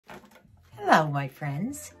Hello, my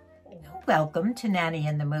friends. Welcome to Nanny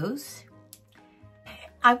and the Moose.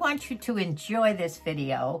 I want you to enjoy this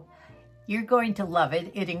video. You're going to love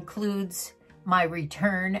it. It includes my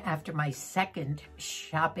return after my second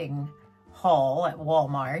shopping haul at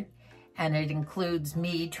Walmart, and it includes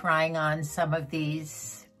me trying on some of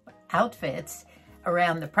these outfits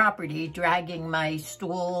around the property, dragging my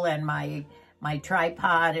stool and my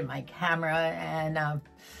tripod and my camera, and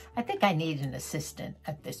I think I need an assistant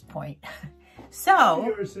at this point. So,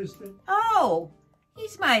 your assistant? Oh,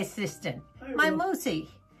 he's my assistant, my Moosey.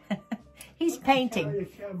 He's painting. Carry the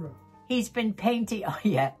camera. He's been painting. Oh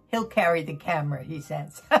yeah, he'll carry the camera, he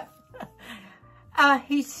says.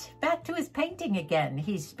 He's back to his painting again.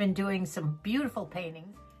 He's been doing some beautiful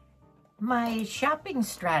paintings. My shopping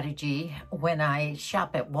strategy when I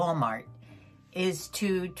shop at Walmart is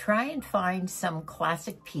to try and find some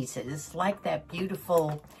classic pieces like that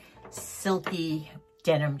beautiful silky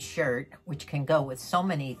denim shirt, which can go with so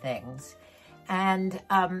many things. And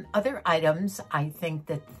other items, I think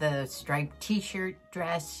that the striped t-shirt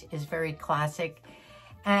dress is very classic.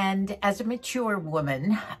 And as a mature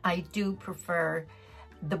woman, I do prefer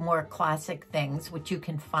the more classic things, which you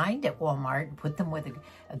can find at Walmart. Put them with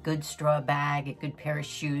a good straw bag, a good pair of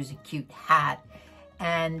shoes, a cute hat,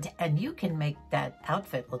 and you can make that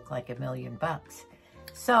outfit look like $1 million.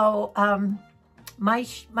 So my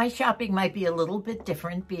shopping might be a little bit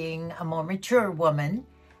different, being a more mature woman,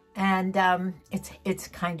 and it's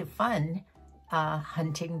kind of fun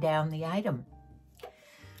hunting down the item.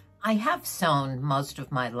 I have sewn most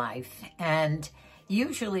of my life, and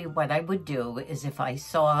usually what I would do is if I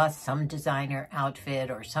saw some designer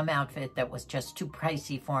outfit or some outfit that was just too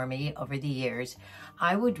pricey for me over the years,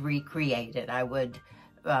 I would recreate it. I would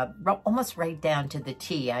almost right down to the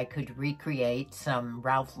T. I could recreate some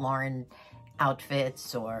Ralph Lauren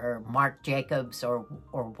outfits or Marc Jacobs or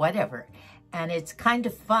whatever. And it's kind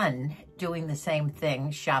of fun doing the same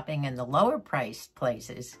thing, shopping in the lower priced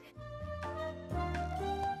places.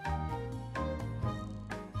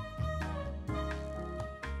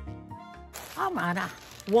 I'm on a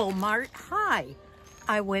Walmart high.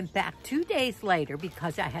 I went back 2 days later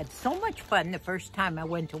because I had so much fun the first time I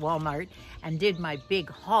went to Walmart and did my big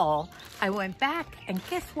haul. I went back and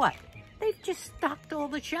guess what? They've just stocked all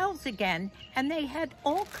the shelves again, and they had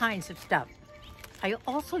all kinds of stuff. I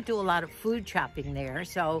also do a lot of food shopping there,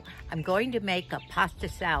 so I'm going to make a pasta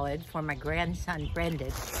salad for my grandson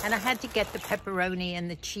Brendan, and I had to get the pepperoni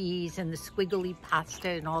and the cheese and the squiggly pasta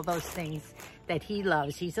and all those things that he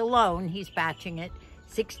loves. He's alone, he's batching it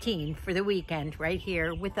 16 for the weekend right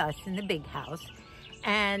here with us in the big house,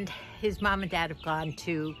 and his mom and dad have gone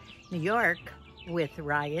to New York with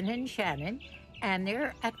Ryan and Shannon, and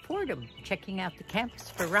they're at Fordham checking out the campus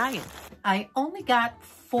for Ryan. I only got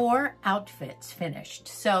 4 outfits finished,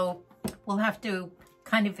 so we'll have to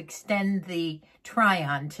kind of extend the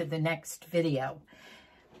try-on to the next video.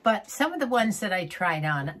 But some of the ones that I tried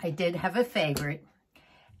on, I did have a favorite,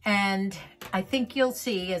 and I think you'll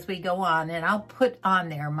see as we go on, and I'll put on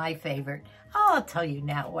there my favorite. I'll tell you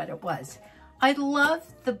now what it was. I love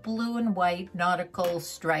the blue and white nautical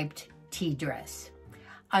striped tea dress.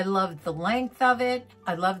 I loved the length of it.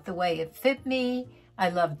 I loved the way it fit me. I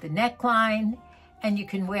loved the neckline, and you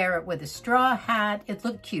can wear it with a straw hat. It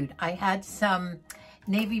looked cute. I had some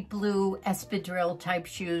navy blue espadrille type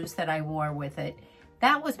shoes that I wore with it.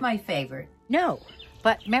 That was my favorite. No,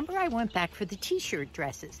 but remember I went back for the t-shirt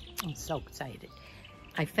dresses. I'm so excited.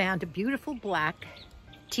 I found a beautiful black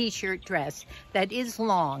t-shirt dress that is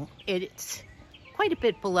long. It's quite a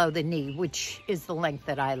bit below the knee, which is the length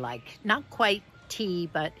that I like. Not quite T,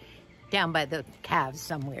 but down by the calves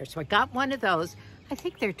somewhere. So I got one of those. I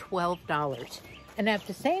think they're $12. And at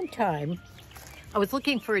the same time, I was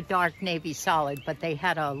looking for a dark navy solid, but they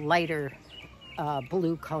had a lighter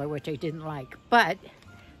blue color, which I didn't like. But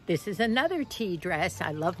this is another tea dress.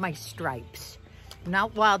 I love my stripes. I'm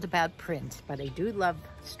not wild about prints, but I do love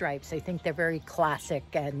stripes. I think they're very classic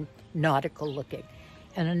and nautical looking.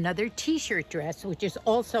 And another t-shirt dress, which is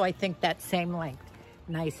also, I think, that same length.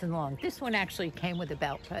 Nice and long. This one actually came with a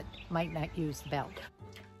belt, but might not use the belt.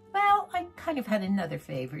 Well, I kind of had another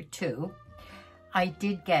favorite too. I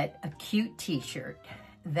did get a cute t-shirt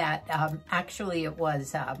that actually it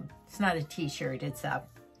was, it's not a t-shirt, it's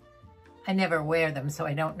I never wear them, so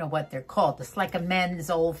I don't know what they're called. It's like a men's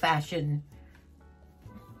old-fashioned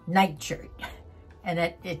nightshirt, and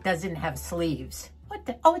it doesn't have sleeves.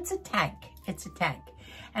 Oh, it's a tank. It's a tank.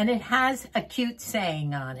 And it has a cute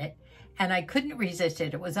saying on it. And I couldn't resist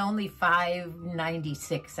it. It was only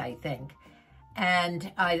 $5.96, I think.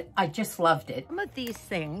 And I just loved it. Some of these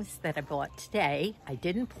things that I bought today, I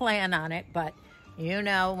didn't plan on it, but You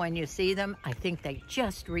know, when you see them, I think they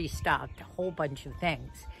just restocked a whole bunch of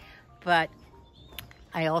things. But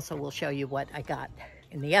I also will show you what I got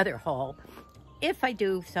in the other haul. If I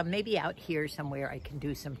do some, maybe out here somewhere, I can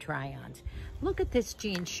do some try-ons. Look at this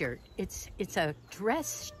jean shirt. It's a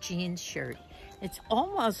dress jeans shirt. It's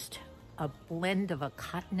almost a blend of a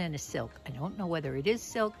cotton and a silk. I don't know whether it is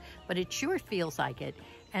silk, but it sure feels like it.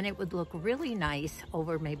 And it would look really nice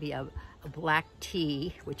over maybe a black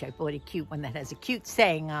tee, which I bought a cute one that has a cute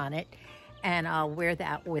saying on it. And I'll wear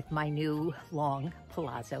that with my new long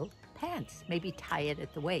palazzo pants, maybe tie it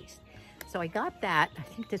at the waist. So I got that. I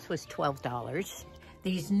think this was $12.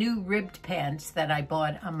 These new ribbed pants that I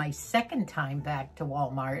bought on my second time back to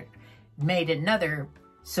Walmart made another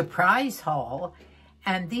surprise haul.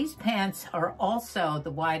 And these pants are also the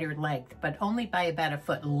wider length, but only by about a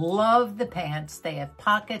foot. Love the pants. They have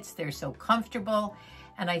pockets. They're so comfortable.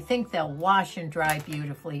 And I think they'll wash and dry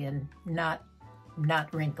beautifully and not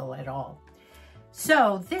wrinkle at all.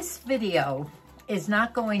 So this video is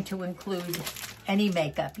not going to include any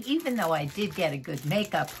makeup, even though I did get a good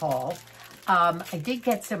makeup haul. I did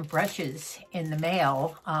get some brushes in the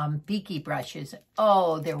mail, Beaky brushes.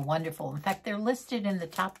 Oh, they're wonderful. In fact, they're listed in the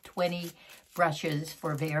top 20 brushes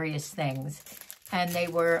for various things, and they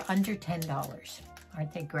were under $10.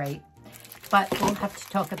 Aren't they great? But we'll have to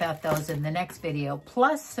talk about those in the next video,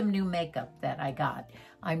 plus some new makeup that I got.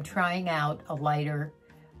 I'm trying out a lighter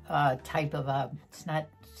type of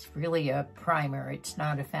it's really a primer. It's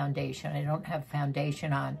not a foundation. I don't have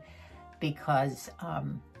foundation on because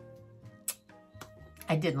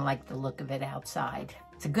I didn't like the look of it outside.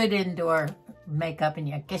 It's a good indoor makeup,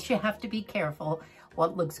 and I guess you have to be careful.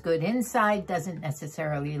 What looks good inside doesn't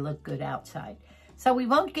necessarily look good outside. So we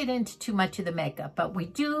won't get into too much of the makeup, but we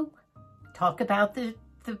do talk about the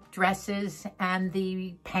dresses and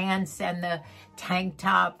the pants and the tank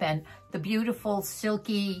top and the beautiful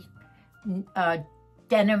silky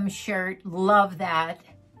denim shirt. Love that.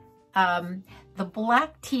 The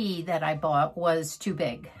black tee that I bought was too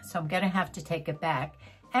big, so I'm gonna have to take it back.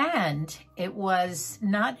 And it was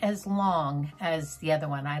not as long as the other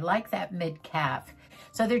one. I like that mid-calf.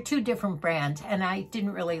 So they're two different brands, and I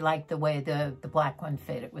didn't really like the way the black one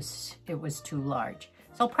fit. It was too large.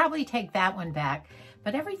 So I'll probably take that one back.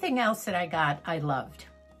 But everything else that I got, I loved.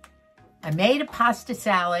 I made a pasta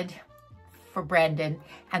salad for Brendan,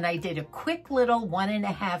 and I did a quick little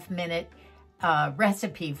 1.5 minute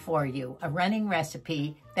recipe for you, a running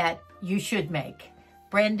recipe that you should make.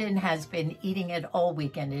 Brendan has been eating it all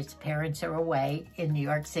weekend. His parents are away in New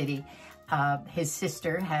York City. His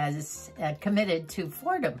sister has committed to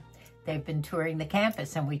Fordham. They've been touring the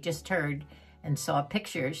campus, and we just heard and saw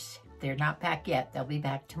pictures. They're not back yet. They'll be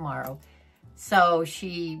back tomorrow. So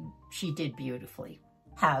she did beautifully.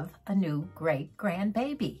 Have a new great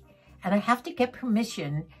grandbaby. And I have to get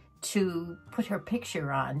permission to put her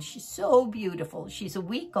picture on. She's so beautiful. She's a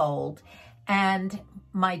week old. And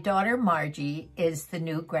my daughter Margie is the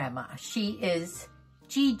new grandma. She is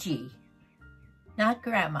Gigi. Not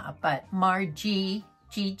grandma, but Margie,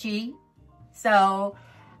 Gigi. So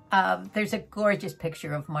there's a gorgeous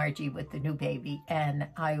picture of Margie with the new baby, and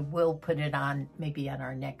I will put it on maybe on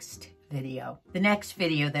our next video. The next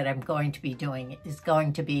video that I'm going to be doing is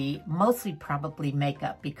going to be mostly probably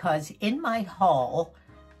makeup, because in my haul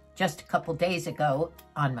just a couple days ago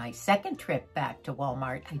on my second trip back to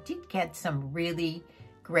Walmart, I did get some really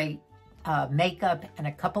great makeup and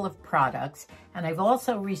a couple of products, and I've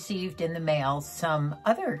also received in the mail some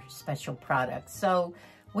other special products. So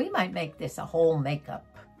we might make this a whole makeup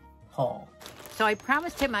haul. So I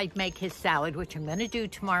promised him I'd make his salad, which I'm going to do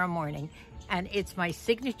tomorrow morning, and it's my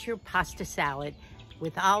signature pasta salad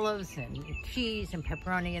with olives and cheese and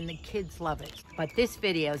pepperoni, and the kids love it. But this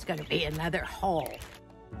video is going to be another haul.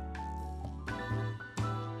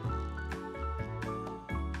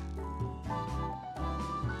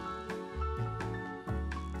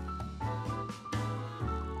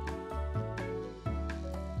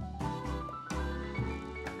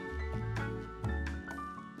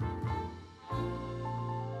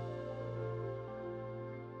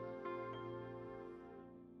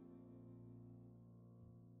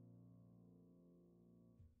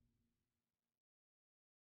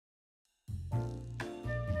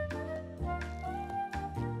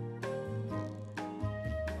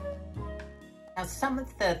 Now, some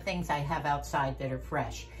of the things I have outside that are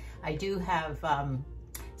fresh. I do have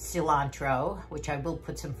cilantro, which I will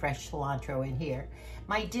put some fresh cilantro in here.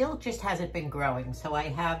 My dill just hasn't been growing, so I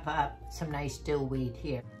have some nice dill weed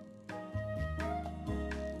here.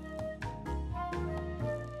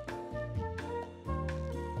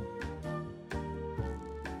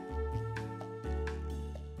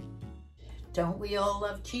 Don't we all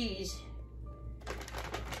love cheese?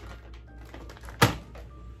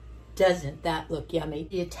 Doesn't that look yummy?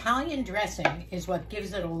 The Italian dressing is what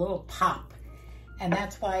gives it a little pop. And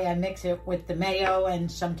that's why I mix it with the mayo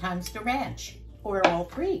and sometimes the ranch, or all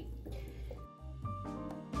three.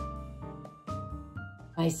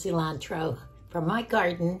 My cilantro from my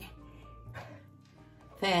garden.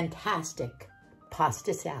 Fantastic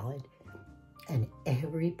pasta salad. And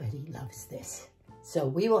everybody loves this. So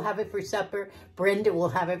we will have it for supper. Brenda will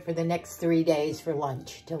have it for the next 3 days for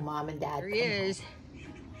lunch till Mom and Dad come. Here he is.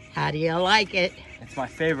 How do you like it? It's my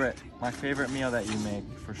favorite meal that you make,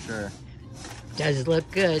 for sure. Does look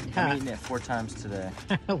good, huh? I'm eating it 4 times today.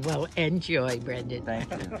 Well, enjoy, Brendan.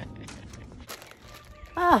 Thank you.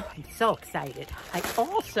 Oh, I'm so excited. I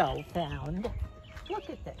also found, look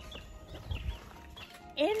at this.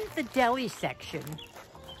 In the deli section,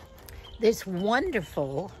 this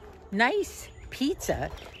wonderful, nice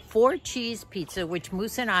pizza, 4-cheese pizza, which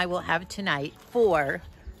Moose and I will have tonight for,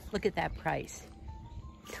 look at that price,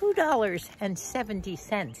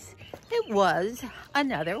 $2.70. It was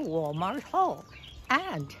another Walmart haul.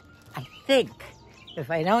 And I think if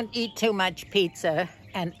I don't eat too much pizza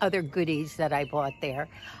and other goodies that I bought there,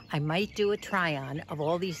 I might do a try-on of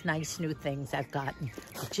all these nice new things I've gotten.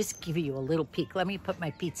 I'll just give you a little peek. Let me put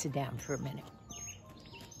my pizza down for a minute.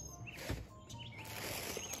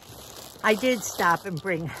 I did stop and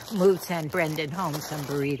bring Moose and Brendan home some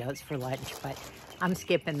burritos for lunch, but I'm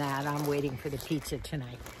skipping that. I'm waiting for the pizza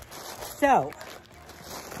tonight. So,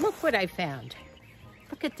 look what I found.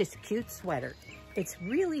 Look at this cute sweater. It's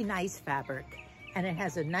really nice fabric, and it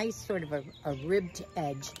has a nice sort of a ribbed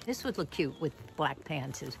edge. This would look cute with black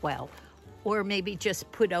pants as well. Or maybe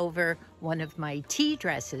just put over one of my tea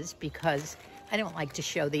dresses, because I don't like to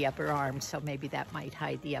show the upper arms, so maybe that might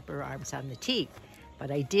hide the upper arms on the tee. But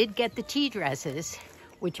I did get the tea dresses,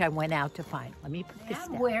 which I went out to find. Let me put this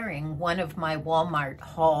down. I'm wearing one of my Walmart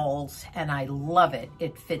hauls, and I love it.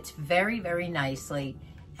 It fits very, very nicely,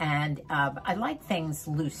 and I like things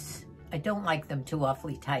loose. I don't like them too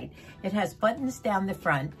awfully tight. It has buttons down the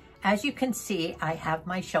front. As you can see, I have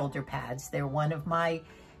my shoulder pads. They're one of my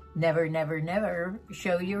never, never, never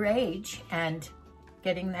show your age, and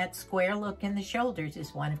getting that square look in the shoulders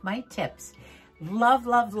is one of my tips. Love,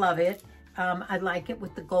 love, love it. I like it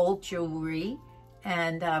with the gold jewelry,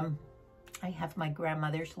 and I have my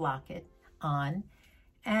grandmother's locket on,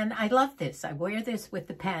 and I love this. I wear this with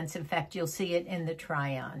the pants. In fact, you'll see it in the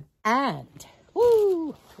try-on. And,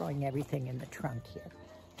 woo, throwing everything in the trunk here.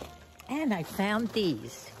 And I found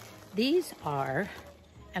these. These are,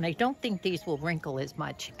 and I don't think these will wrinkle as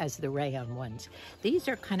much as the rayon ones. These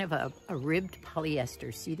are kind of a ribbed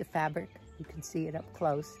polyester. See the fabric? You can see it up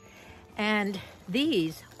close. And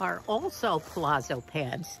these are also palazzo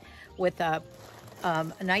pants with a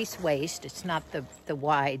nice waist. It's not the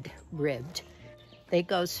wide ribbed. They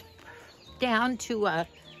go down to a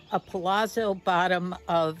palazzo bottom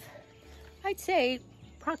of, I'd say,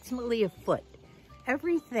 approximately a foot.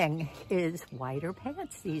 Everything is wider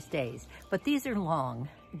pants these days, but these are long,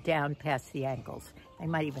 down past the ankles. They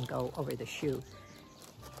might even go over the shoe.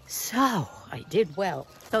 So, I did well.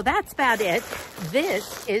 So that's about it.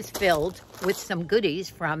 This is filled with some goodies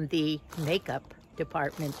from the makeup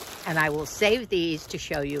department, and I will save these to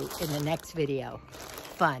show you in the next video.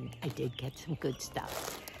 Fun. I did get some good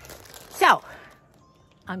stuff. So,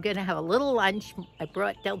 I'm gonna have a little lunch. I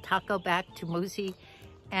brought Del Taco back to Moosey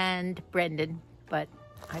and Brendan, but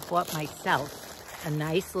I bought myself a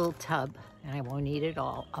nice little tub, and I won't eat it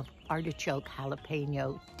all, of artichoke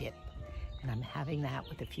jalapeno dip. And I'm having that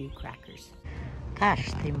with a few crackers.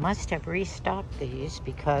 Gosh, they must have restocked these,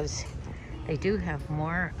 because they do have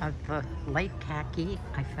more of the light khaki.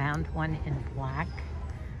 I found one in black.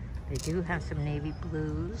 They do have some navy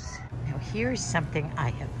blues. Now here's something I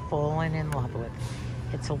have fallen in love with.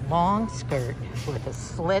 It's a long skirt with a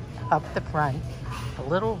slit up the front, a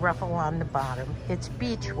little ruffle on the bottom. It's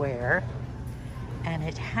beachwear, and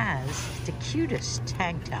it has the cutest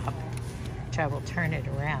tank top, which I will turn it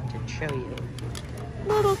around and show you.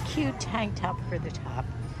 Little cute tank top for the top.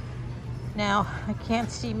 Now, I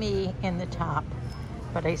can't see me in the top,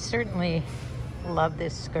 but I certainly love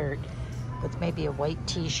this skirt with maybe a white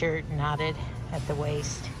t-shirt knotted at the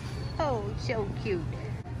waist. Oh, so cute.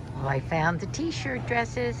 Well, I found the t-shirt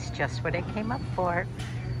dresses, just what I came up for.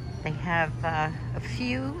 They have a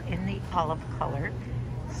few in the olive color,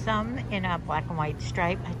 some in a black and white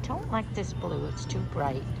stripe. I don't like this blue, it's too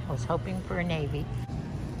bright. I was hoping for a navy.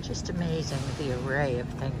 Just amazing the array of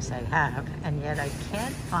things I have, and yet I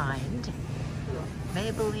can't find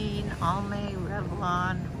Maybelline, Almay,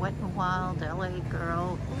 Revlon, Wet n Wild, LA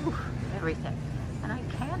Girl, ooh, everything. And I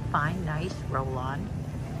can't find nice roll-on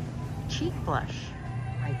cheek blush.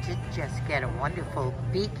 I did just get a wonderful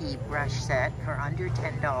Beaky brush set for under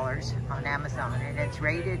 $10 on Amazon, and it's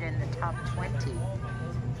rated in the top 20.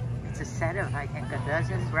 It's a set of, I think, a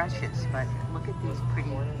dozen brushes, but look at these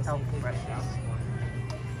pretty elf brushes.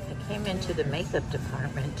 I came into the makeup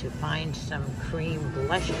department to find some cream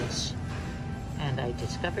blushes, and I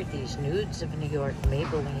discovered these Nudes of New York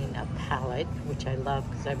Maybelline palette, which I love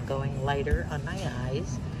because I'm going lighter on my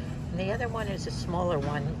eyes. And the other one is a smaller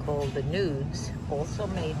one called the Nudes, also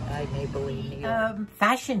made by Maybelline New York.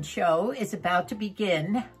 Fashion show is about to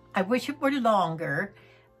begin. I wish it were longer,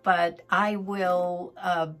 but I will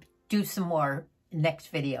do some more next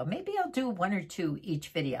video. Maybe I'll do 1 or 2 each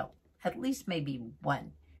video, at least maybe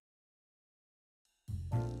 1.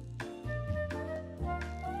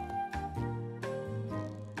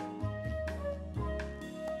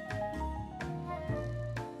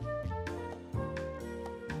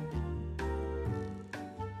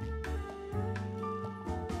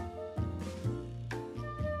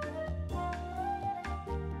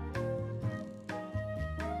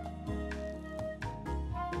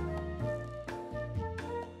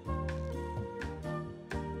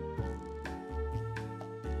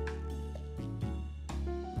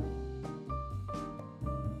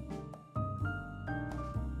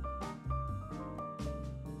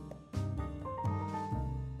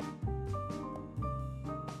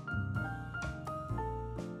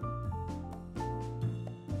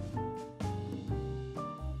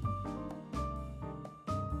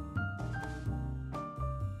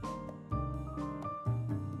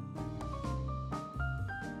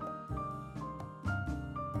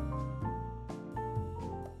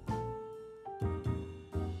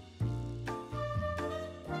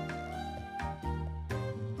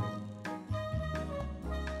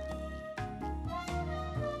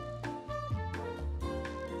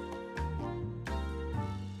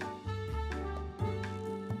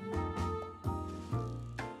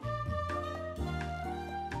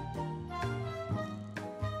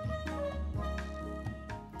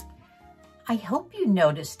 I hope you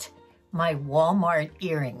noticed my Walmart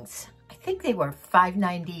earrings. I think they were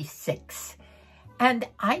 $5.96. And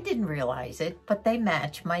I didn't realize it, but they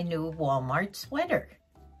match my new Walmart sweater.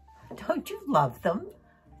 Don't you love them?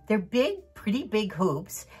 They're big, pretty big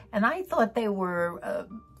hoops, and I thought they were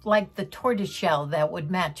like the tortoiseshell that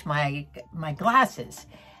would match my glasses.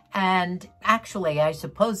 And actually, I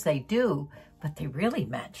suppose they do, but they really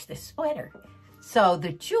match this sweater. So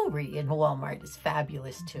the jewelry in Walmart is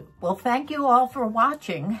fabulous too. Well, thank you all for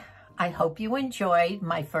watching. I hope you enjoyed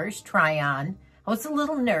my first try-on. I was a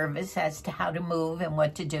little nervous as to how to move and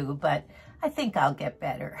what to do, but I think I'll get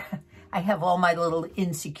better. I have all my little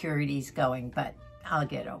insecurities going, but I'll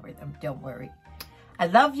get over them, don't worry. I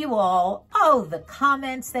love you all. Oh, the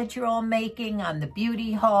comments that you're all making on the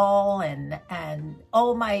beauty haul and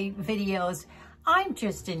all my videos. I'm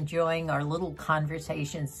just enjoying our little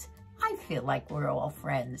conversations. I feel like we're all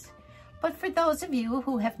friends. But for those of you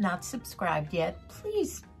who have not subscribed yet,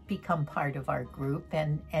 please become part of our group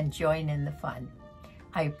and join in the fun.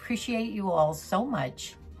 I appreciate you all so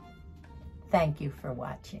much. Thank you for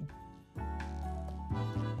watching.